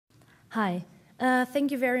Hi,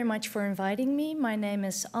 thank you very much for inviting me. My name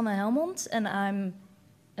is Helmond, and I'm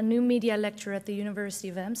a new media lecturer at the University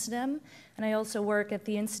of Amsterdam. And I also work at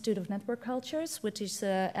the Institute of Network Cultures, which is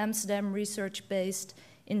an Amsterdam research-based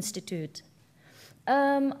institute.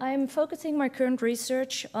 I'm focusing my current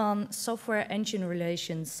research on software engine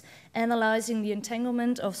relations, analyzing the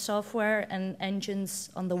entanglement of software and engines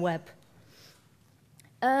on the web.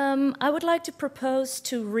 I would like to propose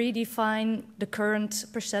to redefine the current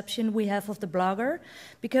perception we have of the blogger,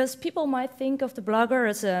 because people might think of the blogger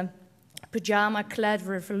as a pajama-clad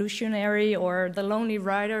revolutionary or the lonely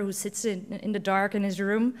writer who sits in the dark in his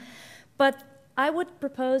room. But I would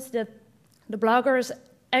propose that the blogger is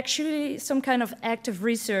actually some kind of active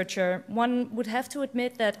researcher. One would have to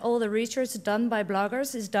admit that all the research done by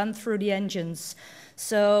bloggers is done through the engines.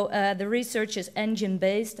 So the research is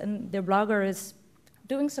engine-based, and the blogger is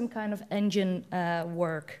doing some kind of engine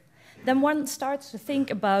work. Then one starts to think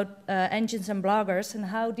about engines and bloggers and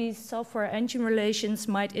how these software engine relations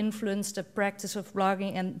might influence the practice of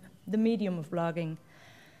blogging and the medium of blogging.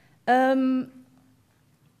 Then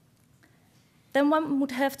one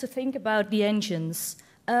would have to think about the engines.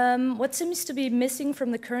 What seems to be missing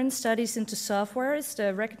from the current studies into software is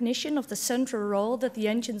the recognition of the central role that the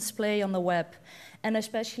engines play on the web, and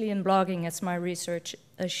especially in blogging, as my research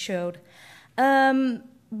showed.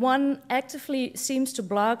 One actively seems to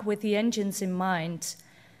blog with the engines in mind.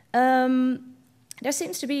 There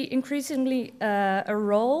seems to be increasingly a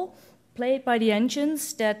role played by the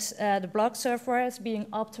engines that the blog software is being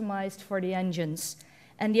optimized for the engines.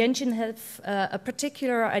 And the engine have a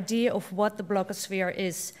particular idea of what the blogosphere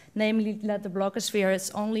is, namely that the blogosphere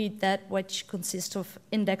is only that which consists of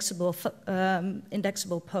indexable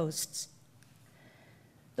posts.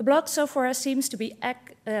 The blog software seems to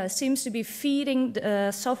be feeding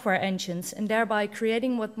the software engines and thereby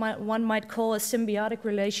creating what one might call a symbiotic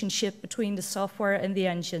relationship between the software and the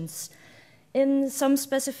engines. In some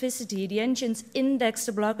specificity, the engines index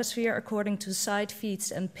the blogosphere according to site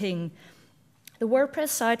feeds and ping. The WordPress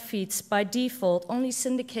site feeds, by default, only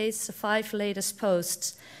syndicates the 5 latest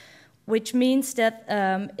posts, which means that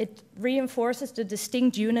it reinforces the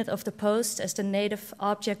distinct unit of the post as the native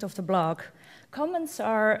object of the blog. Comments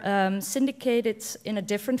are syndicated in a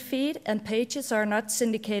different feed, and pages are not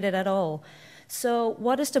syndicated at all. So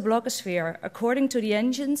what is the blogosphere? According to the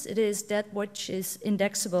engines, it is that which is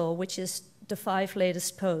indexable, which is the 5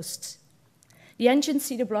 latest posts. The engines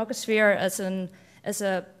see the blogosphere as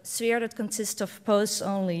a sphere that consists of posts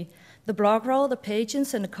only. The blog roll, the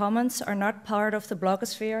pages, and the comments are not part of the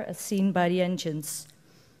blogosphere as seen by the engines.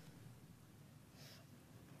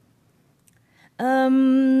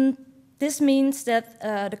 This means that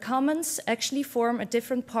the comments actually form a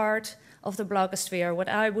different part of the blogosphere, what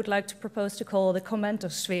I would like to propose to call the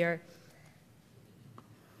commentosphere.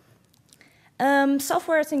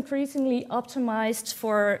 Software is increasingly optimized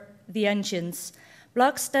for the engines.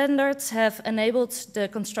 Blog standards have enabled the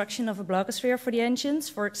construction of a blogosphere for the engines,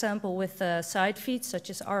 for example, with side feeds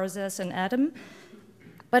such as RSS and Atom.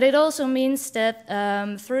 But it also means that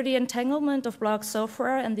through the entanglement of blog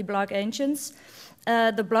software and the blog engines,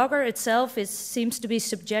 the blogger itself seems to be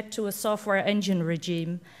subject to a software engine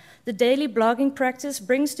regime. The daily blogging practice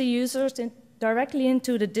brings the users directly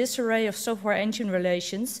into the disarray of software engine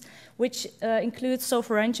relations, which includes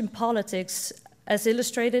software engine politics, as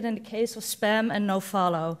illustrated in the case of spam and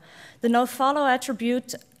nofollow. The nofollow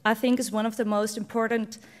attribute, I think, is one of the most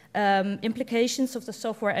important implications of the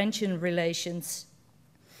software engine relations.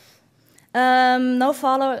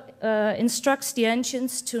 Nofollow instructs the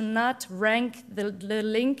engines to not rank the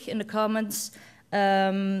link in the comments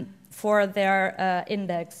for their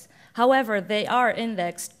index. However, they are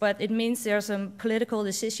indexed, but it means there's a political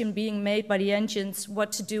decision being made by the engines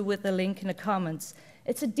what to do with the link in the comments.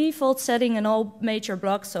 It's a default setting in all major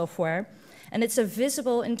blog software, and it's a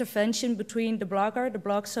visible intervention between the blogger, the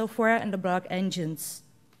blog software, and the blog engines.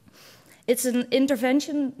 It's an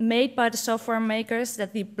intervention made by the software makers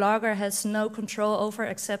that the blogger has no control over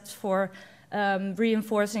except for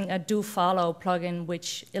reinforcing a do-follow plugin,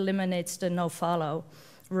 which eliminates the no-follow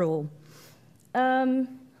rule.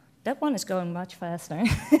 That one is going much faster.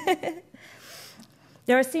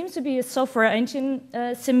 There seems to be a software engine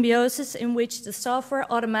symbiosis in which the software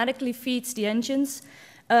automatically feeds the engines.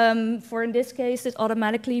 In this case, it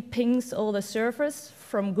automatically pings all the servers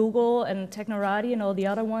from Google and Technorati and all the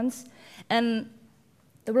other ones. And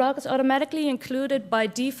the blog is automatically included by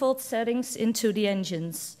default settings into the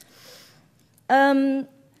engines. One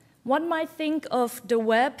might think of the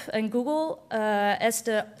web and Google as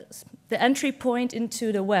the entry point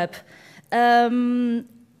into the web.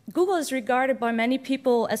 Google is regarded by many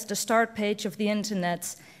people as the start page of the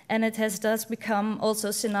internet, and it has thus become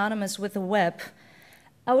also synonymous with the web.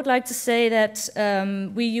 I would like to say that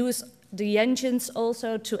we use the engines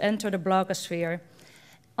also to enter the blogosphere.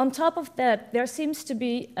 On top of that, there seems to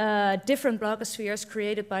be different blogospheres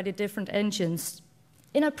created by the different engines.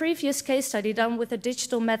 In a previous case study done with the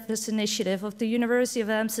Digital Methods Initiative of the University of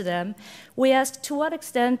Amsterdam, we asked to what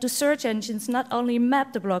extent do search engines not only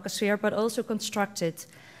map the blogosphere, but also construct it.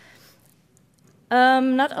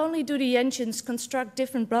 Not only do the engines construct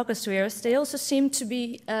different blogospheres, they also seem to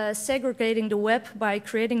be segregating the web by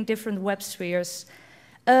creating different web spheres.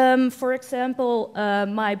 For example,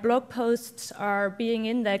 my blog posts are being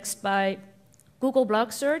indexed by Google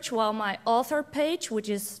Blog Search, while my author page, which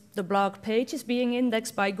is the blog page, is being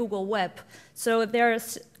indexed by Google Web. So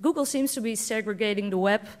Google seems to be segregating the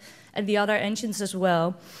web and the other engines as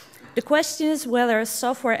well. The question is whether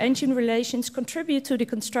software engine relations contribute to the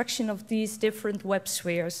construction of these different web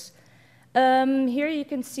spheres. Here you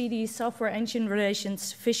can see the software engine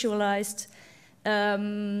relations visualized.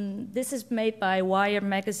 This is made by Wire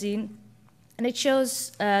magazine, and it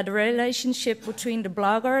shows the relationship between the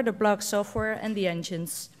blogger, the blog software, and the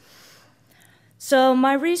engines. So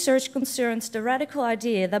my research concerns the radical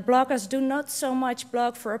idea that bloggers do not so much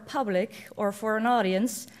blog for a public or for an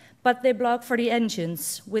audience, but they blog for the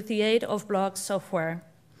engines with the aid of blog software.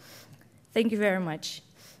 Thank you very much.